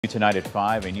Tonight at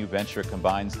 5, a new venture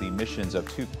combines the missions of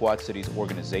two Quad Cities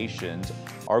organizations.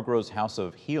 Argrow's House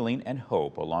of Healing and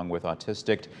Hope, along with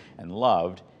Autistic and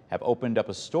Loved, have opened up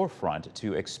a storefront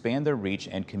to expand their reach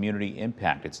and community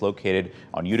impact. It's located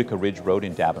on Utica Ridge Road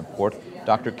in Davenport.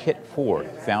 Dr. Kit Ford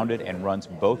founded and runs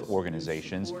both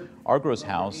organizations. Argrow's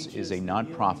House is a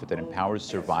nonprofit that empowers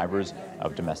survivors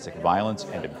of domestic violence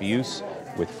and abuse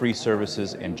with free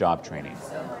services and job training.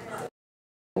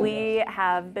 We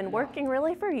have been working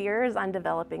really for years on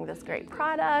developing this great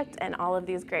product and all of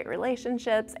these great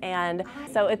relationships, and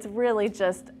so it's really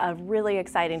just a really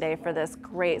exciting day for this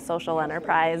great social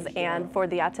enterprise and for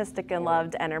the Autistic and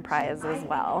Loved enterprise as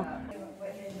well.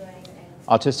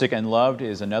 Autistic and Loved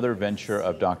is another venture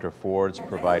of Dr. Ford's,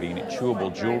 providing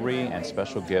chewable jewelry and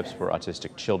special gifts for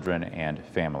autistic children and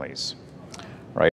families.